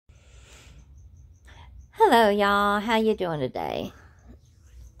Hello, y'all. How you doing today?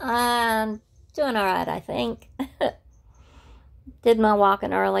 I'm doing all right, I think. Did my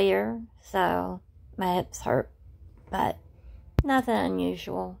walking earlier, so my hips hurt, but nothing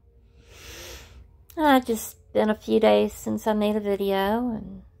unusual. Just been a few days since I made a video,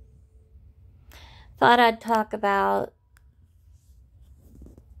 and thought I'd talk about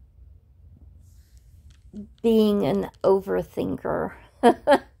being an overthinker.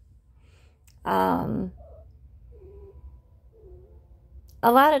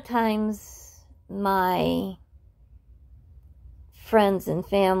 A lot of times my friends and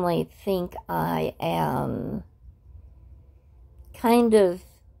family think I am kind of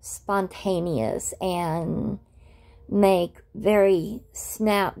spontaneous and make very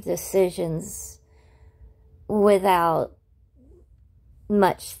snap decisions without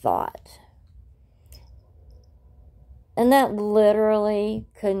much thought. And that literally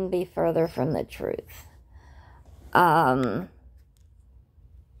couldn't be further from the truth.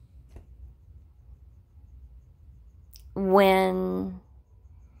 When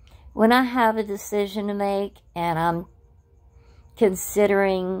I have a decision to make and I'm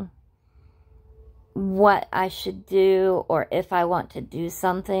considering what I should do or if I want to do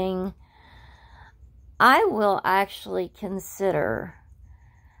something, I will actually consider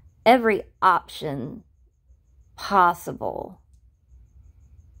every option possible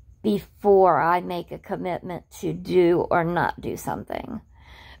before I make a commitment to do or not do something,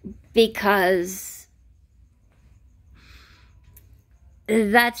 because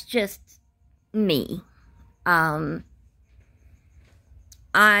that's just me. I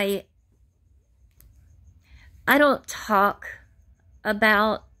don't talk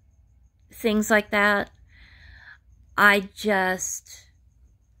about things like that. I just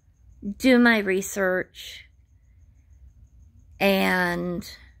do my research and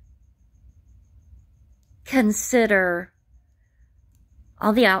consider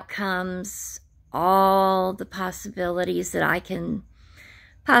all the outcomes, all the possibilities that I can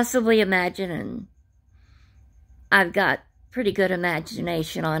possibly imagine, and I've got pretty good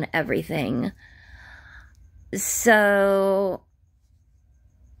imagination on everything. So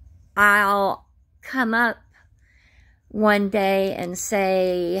I'll come up one day and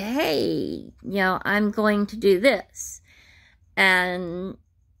say, hey, I'm going to do this. And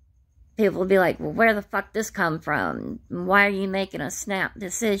people will be like, well, where the fuck this come from? Why are you making a snap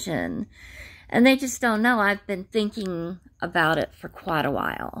decision? And they just don't know. I've been thinking about it for quite a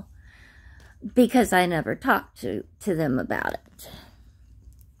while because I never talked to them about it.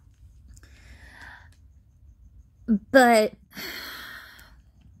 But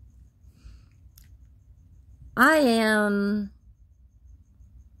I'm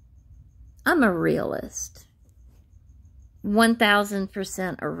a realist.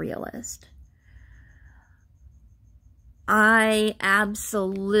 1000% a realist. I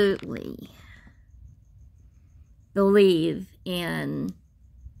absolutely believe in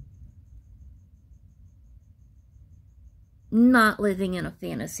not living in a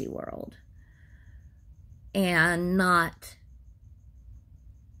fantasy world and not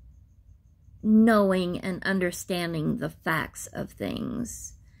knowing and understanding the facts of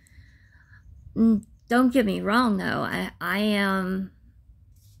things. Don't get me wrong, though. I am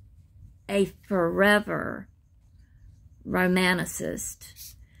a forever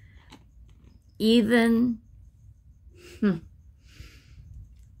romanticist. Even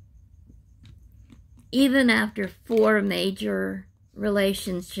after 4 major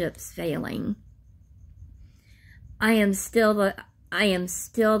relationships failing, I am still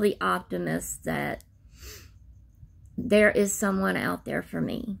the optimist that there is someone out there for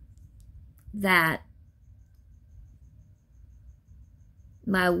me, that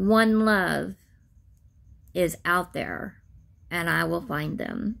my one love is out there and I will find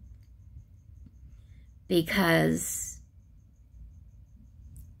them, because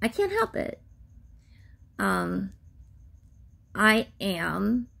I can't help it. I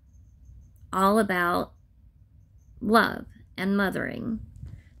am all about love and mothering.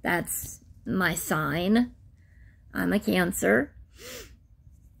 That's my sign. I'm a Cancer.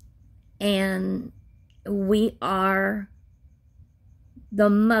 And we are the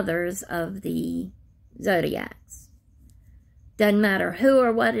mothers of the zodiacs. Doesn't matter who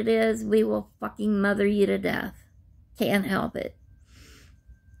or what it is, we will fucking mother you to death. Can't help it.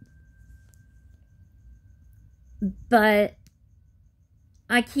 But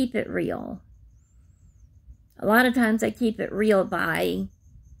I keep it real. A lot of times I keep it real by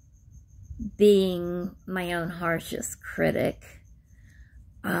being my own harshest critic.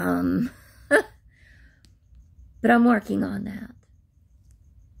 But I'm working on that.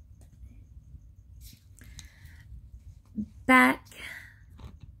 back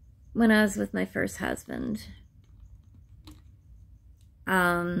when I was with my first husband,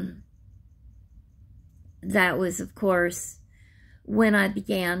 that was, of course, when I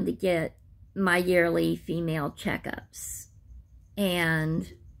began to get my yearly female checkups.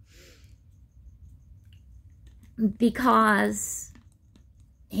 And because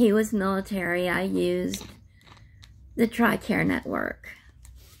he was military, I used the TRICARE network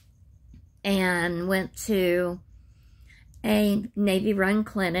and went to a Navy-run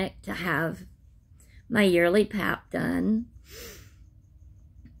clinic to have my yearly PAP done.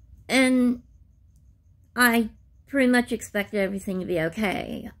 And I pretty much expected everything to be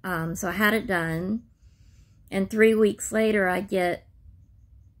okay. So I had it done. And 3 weeks later, I get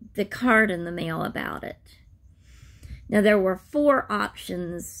the card in the mail about it. Now, there were 4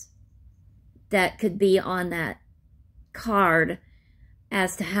 options that could be on that card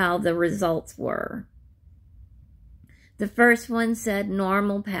as to how the results were. The first one said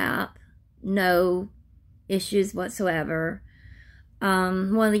normal PAP, no issues whatsoever.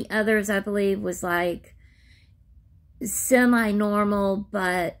 One of the others, I believe, was like semi-normal,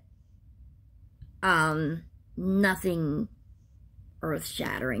 but nothing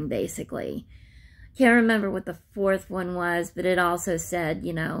earth-shattering, basically. Can't remember what the 4th one was, but it also said,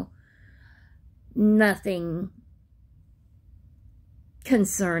 you know, nothing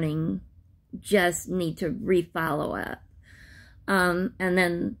concerning, just need to re-follow up. And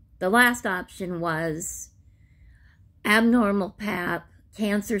then the last option was abnormal PAP,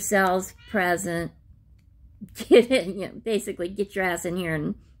 cancer cells present, basically get your ass in here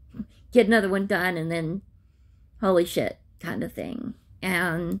and get another one done, and then holy shit kind of thing.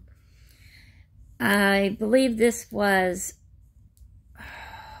 And I believe this was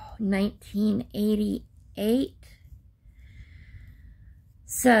 1988.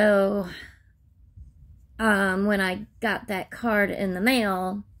 So when I got that card in the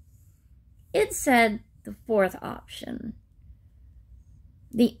mail, it said the 4th option.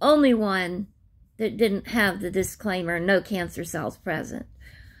 The only one that didn't have the disclaimer, no cancer cells present.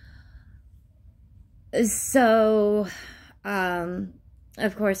 So,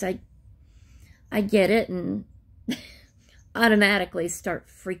 of course, I get it and automatically start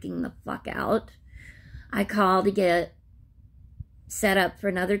freaking the fuck out. I call to get set up for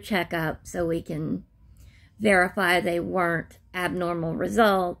another checkup so we can verify they weren't abnormal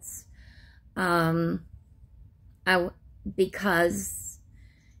results. Because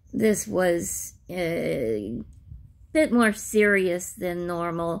this was a bit more serious than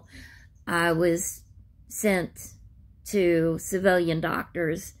normal, I was sent to civilian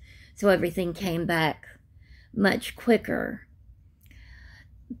doctors, so everything came back much quicker.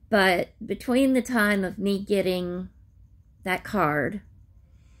 But between the time of me getting that card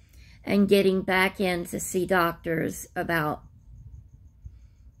and getting back in to see doctors about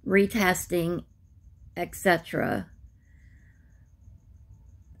retesting, etc.,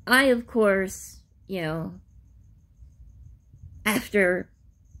 I, of course, you know, after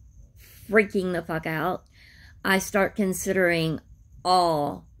freaking the fuck out, I start considering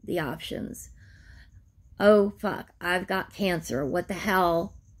all the options. Oh, fuck, I've got cancer. What the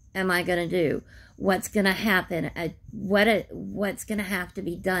hell am I going to do? What's going to happen? What's going to have to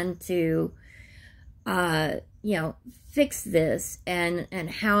be done to, you know, fix this?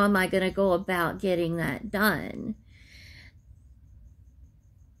 And how am I going to go about getting that done?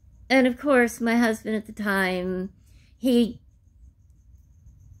 And, of course, my husband at the time, he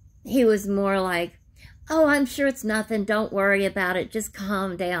was more like, oh, I'm sure it's nothing. Don't worry about it. Just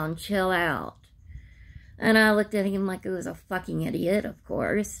calm down. Chill out. And I looked at him like he was a fucking idiot, of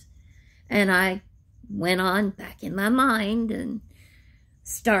course. And I went on back in my mind and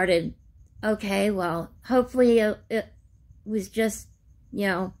started, okay, well, hopefully it was just, you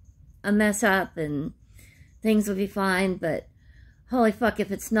know, a mess up and things will be fine. But holy fuck,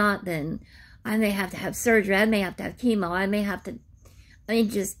 if it's not, then I may have to have surgery. I may have to have chemo. I may have to, I mean,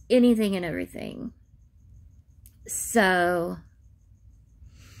 just anything and everything. So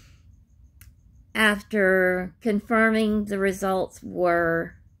after confirming the results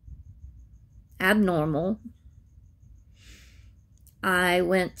were abnormal, I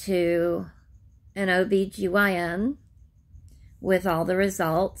went to an OBGYN with all the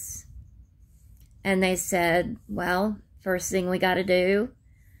results, and they said, well, first thing we got to do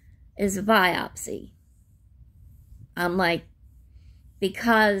is a biopsy. I'm like,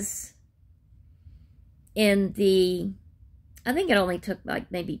 because in the, I think it only took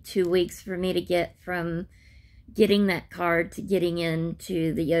like maybe 2 weeks for me to get from getting that card to getting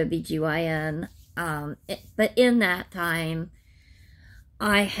into the OBGYN. But in that time,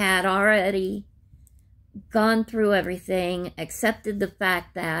 I had already gone through everything, accepted the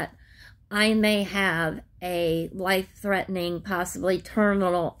fact that I may have a life-threatening, possibly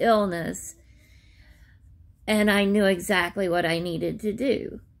terminal illness, and I knew exactly what I needed to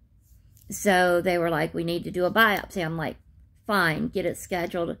do. So they were like, we need to do a biopsy. I'm like, fine, get it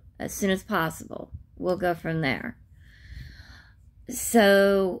scheduled as soon as possible. We'll go from there.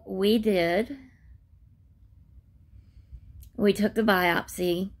 So we did. We took the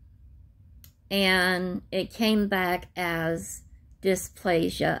biopsy, and it came back as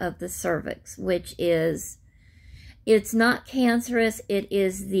dysplasia of the cervix, which is, it's not cancerous, it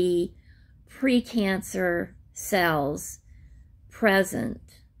is the precancer cells present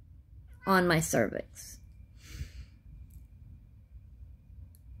on my cervix.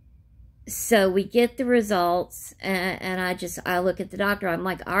 So we get the results, and I look at the doctor. I'm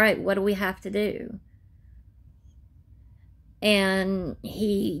like, all right, what do we have to do? And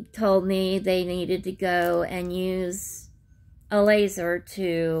he told me they needed to go and use a laser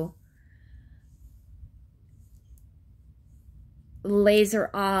to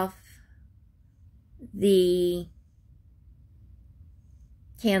laser off the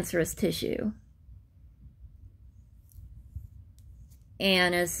cancerous tissue.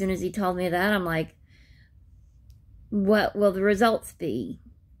 And as soon as he told me that, I'm like, what will the results be?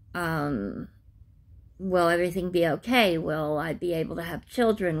 Will everything be okay? Will I be able to have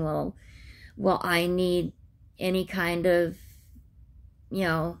children? Will I need any kind of,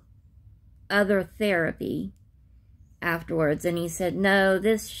 other therapy afterwards? And he said, no,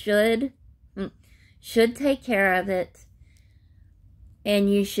 this should take care of it,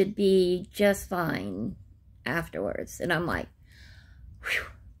 and you should be just fine afterwards. And I'm like, whew,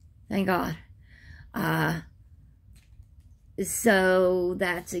 thank God. So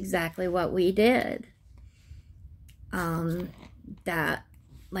that's exactly what we did. That,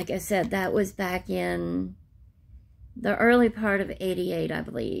 like I said, that was back in the early part of '88, I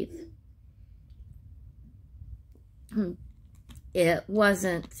believe. It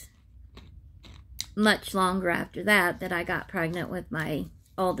wasn't much longer after that I got pregnant with my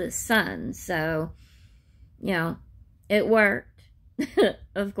oldest son. So, it worked,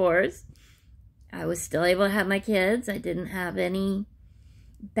 of course. I was still able to have my kids. I didn't have any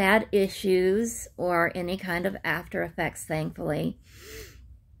bad issues or any kind of after effects, thankfully.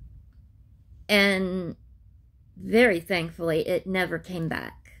 And very thankfully, it never came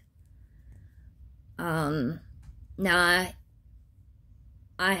back. Now,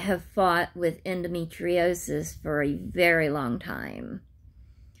 I have fought with endometriosis for a very long time.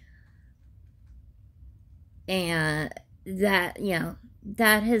 And that,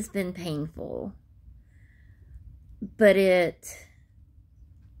 that has been painful. But it's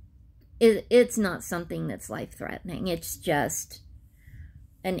not something that's life-threatening. It's just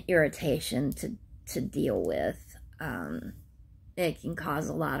an irritation to deal with. It can cause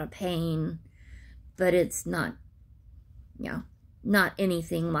a lot of pain, but it's not, not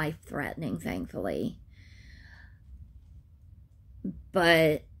anything life-threatening, thankfully.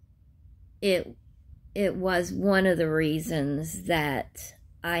 But it was one of the reasons that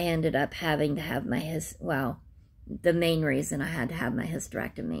I ended up having to have the main reason I had to have my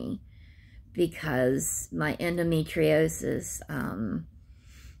hysterectomy, because my endometriosis,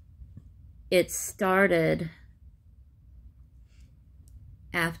 it started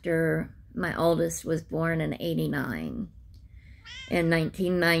after my oldest was born in '89. And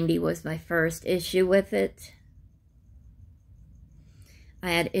 1990 was my first issue with it.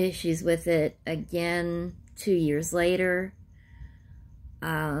 I had issues with it again 2 years later.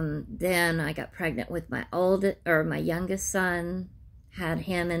 Then I got pregnant with my youngest son, had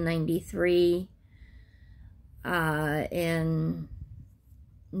him in '93. In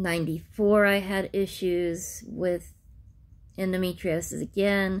 '94, I had issues with endometriosis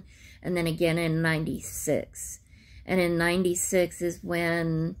again, and then again in '96. And in '96 is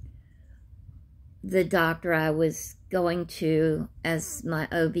when the doctor I was going to as my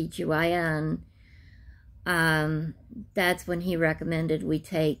OBGYN, that's when he recommended we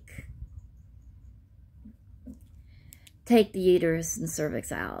take the uterus and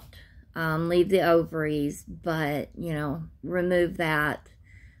cervix out. Leave the ovaries, but, remove that,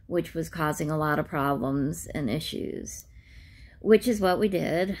 which was causing a lot of problems and issues, which is what we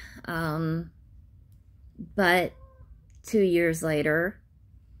did. But 2 years later,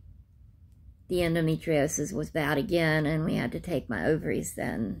 the endometriosis was bad again, and we had to take my ovaries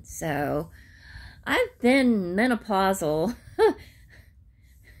then. So I've been menopausal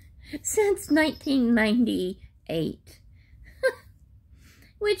since 1998,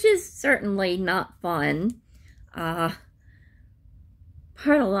 which is certainly not fun. Part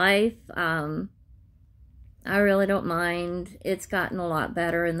of life, I really don't mind. It's gotten a lot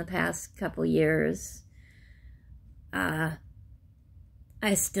better in the past couple years. I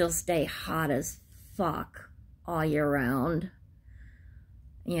still stay hot as fuck all year round.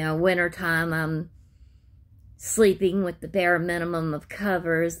 You know, wintertime, I'm sleeping with the bare minimum of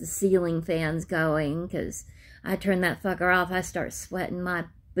covers, the ceiling fans going, because I turn that fucker off, I start sweating my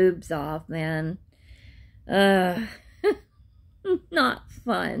boobs off, man. Not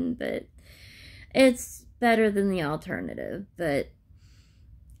fun, but it's better than the alternative. But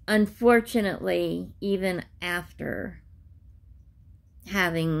unfortunately, even after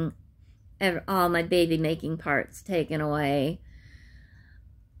having all my baby making parts taken away,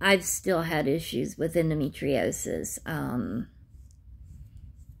 I've still had issues with endometriosis.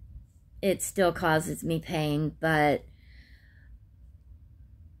 It still causes me pain, but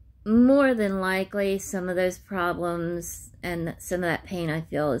more than likely some of those problems and some of that pain I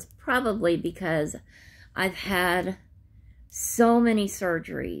feel is probably because I've had so many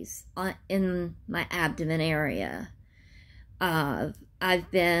surgeries in my abdomen area.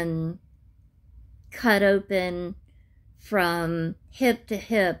 I've been cut open from hip to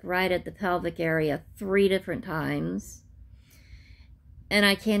hip right at the pelvic area 3 different times. And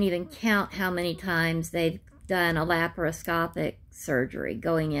I can't even count how many times they've done a laparoscopic surgery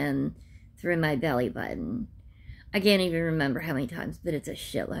going in through my belly button. I can't even remember how many times, but it's a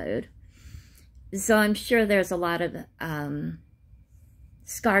shitload. So I'm sure there's a lot of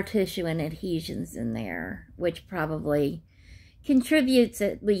scar tissue and adhesions in there, which probably contributes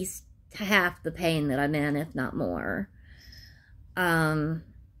at least to half the pain that I'm in, if not more. You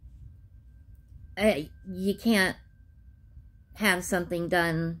can't have something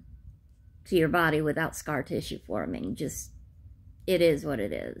done to your body without scar tissue forming. Just, it is what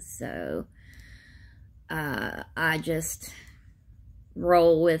it is. So I just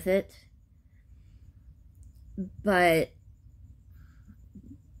roll with it. But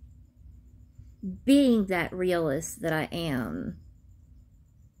being that realist that I am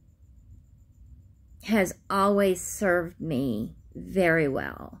has always served me very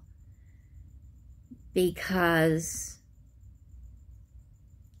well, because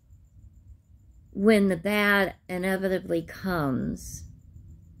when the bad inevitably comes,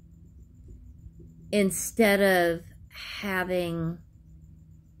 instead of having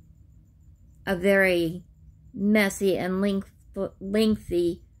a very messy and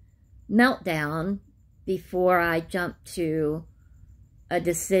lengthy meltdown before I jump to a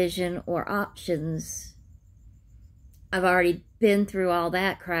decision or options, I've already been through all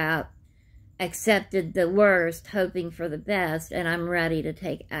that crap, accepted the worst, hoping for the best, and I'm ready to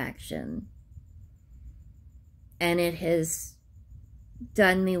take action. And it has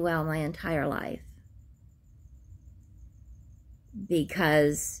done me well my entire life.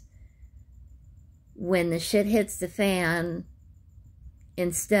 Because when the shit hits the fan,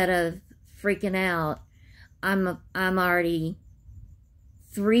 instead of freaking out, I'm already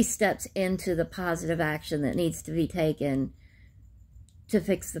 3 steps into the positive action that needs to be taken to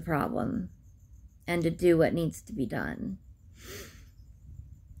fix the problem and to do what needs to be done.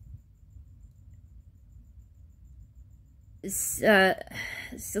 So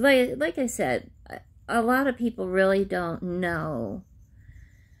like I said, a lot of people really don't know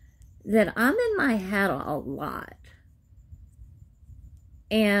that I'm in my head a lot.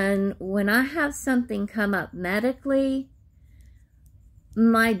 And when I have something come up medically,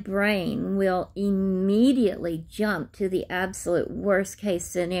 my brain will immediately jump to the absolute worst case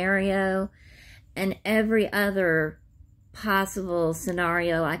scenario and every other possible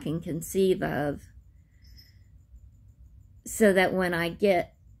scenario I can conceive of, so that when I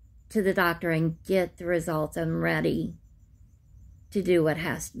get to the doctor and get the results, I'm ready to do what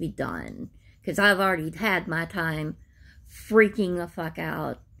has to be done. Because I've already had my time freaking the fuck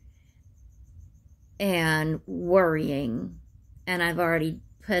out and worrying, and I've already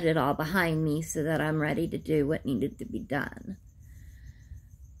put it all behind me so that I'm ready to do what needed to be done.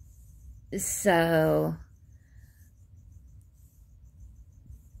 So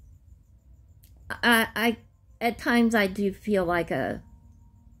I at times I do feel like a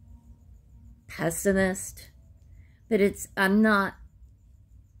pessimist, but I'm not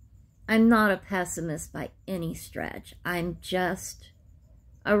a pessimist by any stretch. I'm just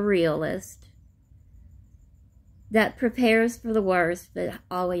a realist that prepares for the worst, but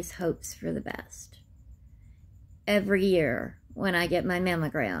always hopes for the best. Every year when I get my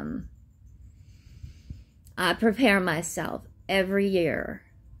mammogram, I prepare myself every year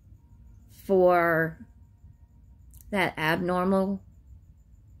for that abnormal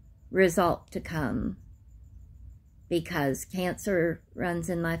result to come, because cancer runs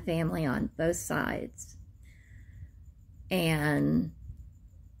in my family on both sides. And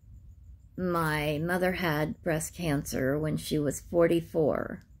my mother had breast cancer when she was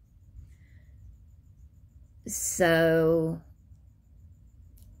 44. So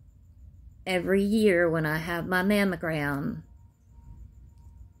every year when I have my mammogram,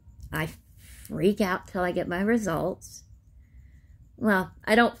 I freak out till I get my results. Well,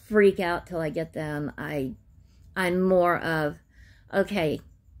 I don't freak out till I get them. I'm more of, okay,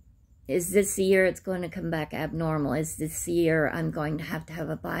 is this the year it's going to come back abnormal? Is this the year I'm going to have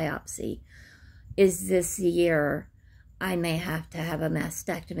a biopsy? Is this the year I may have to have a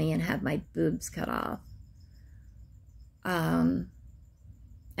mastectomy and have my boobs cut off? And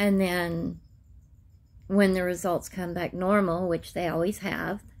then when the results come back normal, which they always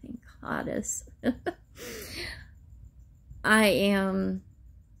have, thank goddess, I am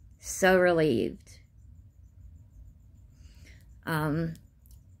so relieved.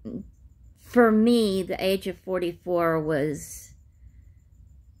 For me, the age of 44 was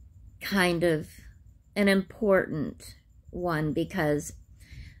kind of an important one because,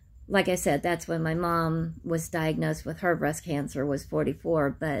 like I said, that's when my mom was diagnosed with her breast cancer, was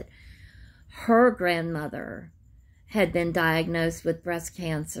 44, but her grandmother had been diagnosed with breast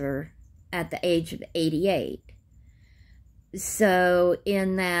cancer at the age of 88. So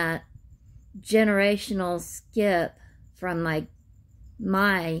in that generational skip from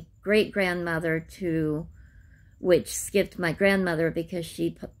my great-grandmother to, which skipped my grandmother because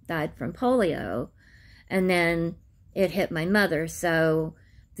she died from polio, and then it hit my mother. So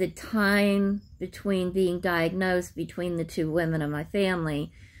the time between being diagnosed between the two women in my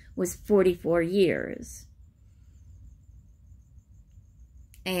family was 44 years.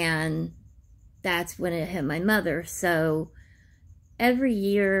 And that's when it hit my mother. So every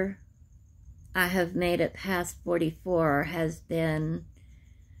year I have made it past 44 has been,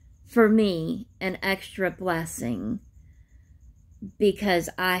 for me, an extra blessing because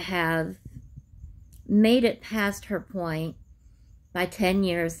I have made it past her point by 10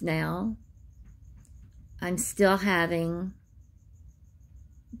 years now. I'm still having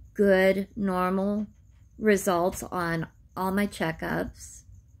good, normal results on all my checkups.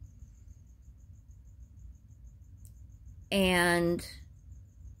 And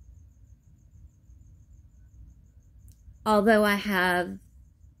although I have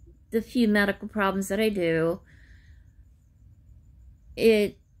the few medical problems that I do,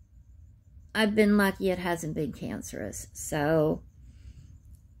 I've been lucky it hasn't been cancerous. So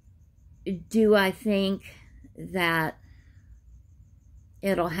do I think that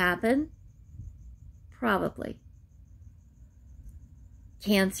it'll happen? Probably.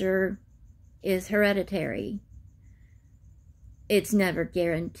 Cancer is hereditary. It's never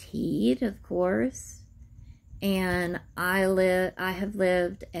guaranteed, of course. And I have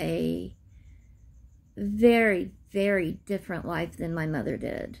lived a very, very different life than my mother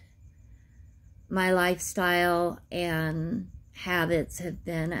did. My lifestyle and habits have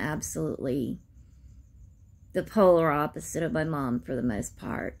been absolutely the polar opposite of my mom for the most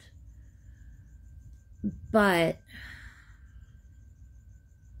part. But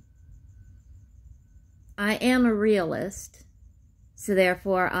I am a realist, so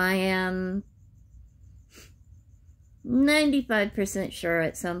therefore I am 95% sure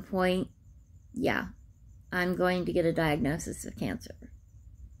at some point, yeah, I'm going to get a diagnosis of cancer.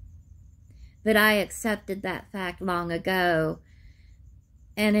 But I accepted that fact long ago,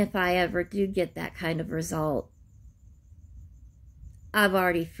 and if I ever do get that kind of result, I've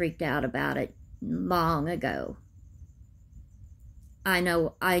already freaked out about it long ago. I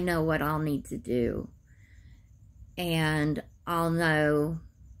know what I'll need to do, and I'll know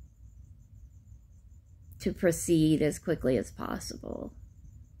to proceed as quickly as possible.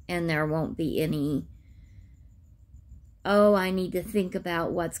 And there won't be any, oh, I need to think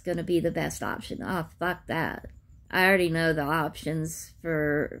about what's going to be the best option. Oh, fuck that. I already know the options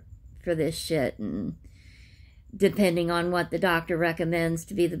for this shit, and depending on what the doctor recommends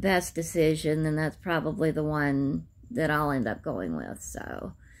to be the best decision, then that's probably the one that I'll end up going with.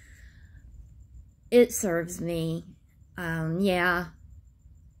 So it serves me. Yeah,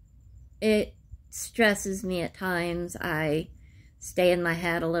 it stresses me at times. I stay in my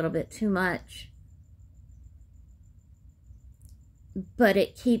head a little bit too much. But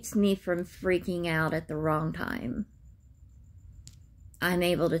it keeps me from freaking out at the wrong time. I'm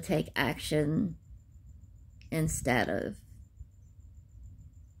able to take action instead of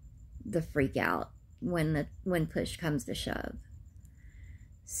the freak out when push comes to shove.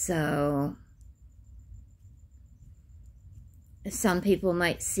 So some people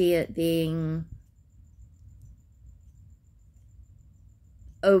might see it being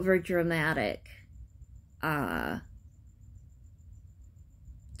over dramatic,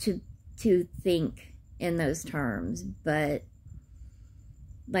 to think in those terms, but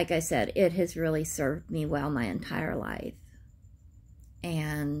like I said, it has really served me well my entire life.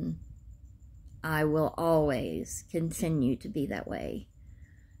 And I will always continue to be that way,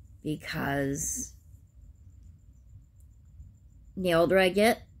 because the older I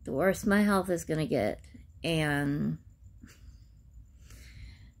get, the worse my health is going to get. And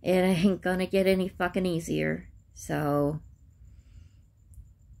it ain't going to get any fucking easier. So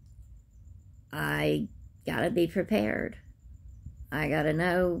I got to be prepared. I got to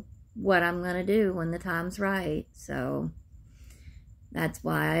know what I'm going to do when the time's right. So that's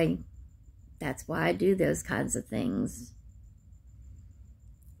why I do those kinds of things.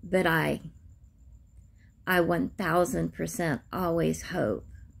 But I 1000% always hope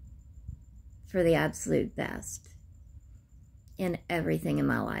for the absolute best in everything in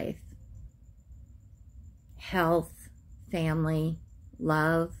my life. Health, family,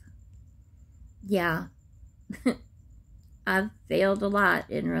 love. Yeah. I've failed a lot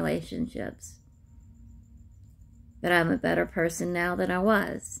in relationships. But I'm a better person now than I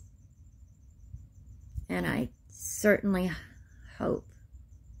was. And I certainly hope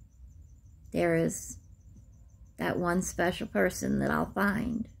there is that one special person that I'll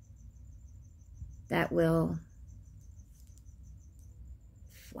find that will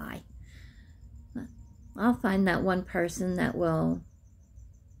fly. I'll find that one person that will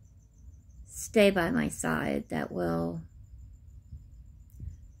stay by my side, that will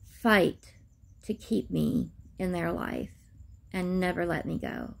fight to keep me in their life and never let me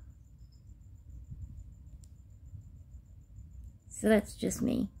go. So that's just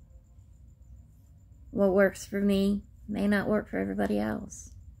me. What works for me may not work for everybody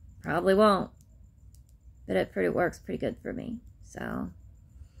else. Probably won't. But it works pretty good for me. So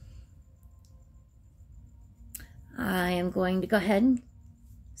I am going to go ahead and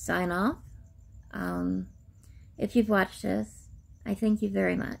sign off. If you've watched this, I thank you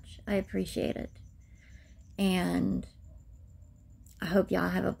very much. I appreciate it. And I hope y'all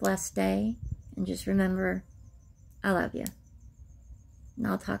have a blessed day. And just remember, I love you. And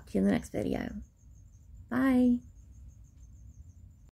I'll talk to you in the next video. Bye.